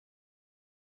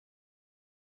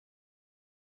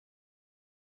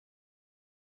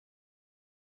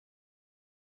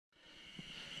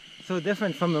so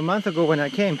different from a month ago when I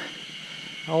came.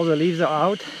 All the leaves are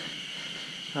out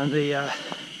and the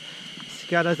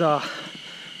cicadas are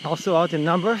also out in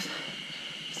numbers,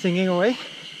 singing away.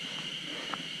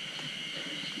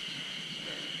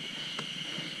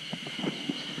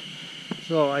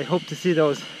 So I hope to see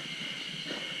those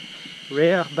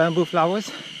rare bamboo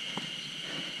flowers.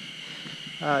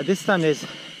 This time there's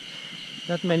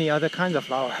not many other kinds of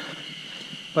flower,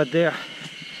 but they're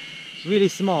really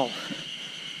small,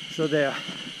 so they're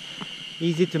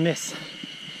easy to miss.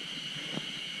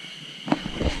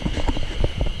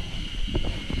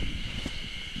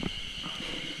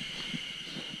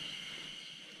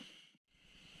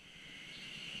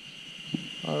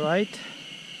 All right,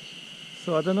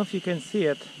 so I don't know if you can see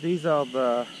it. These are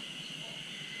the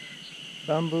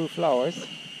bamboo flowers.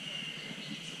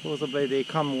 Supposedly they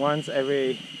come once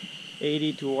every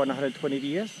 80 to 120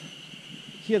 years.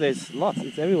 Here there's lots,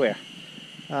 it's everywhere.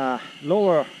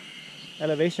 Lower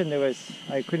elevation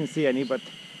I couldn't see any, but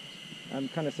I'm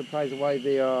kind of surprised why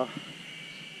they are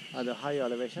at a higher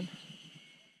elevation.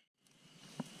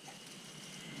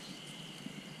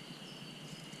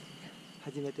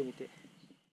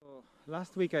 So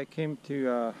last week I came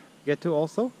to Geto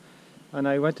also, and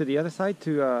I went to the other side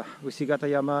to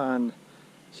Ushigata-yama and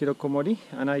Shirokomori,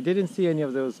 and I didn't see any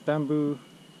of those bamboo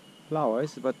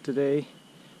flowers, but today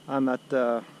I'm at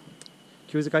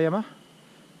Kyuzuka-yama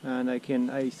and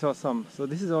I saw some. So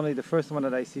this is only the first one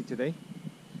that I see today.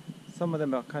 Some of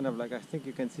them are kind of like, I think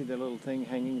you can see the little thing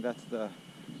hanging, that's the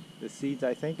seeds,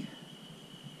 I think.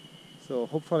 So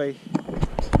hopefully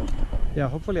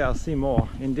I'll see more.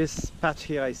 In this patch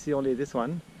here I see only this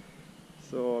one,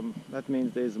 so that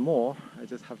means there's more. I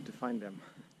just have to find them.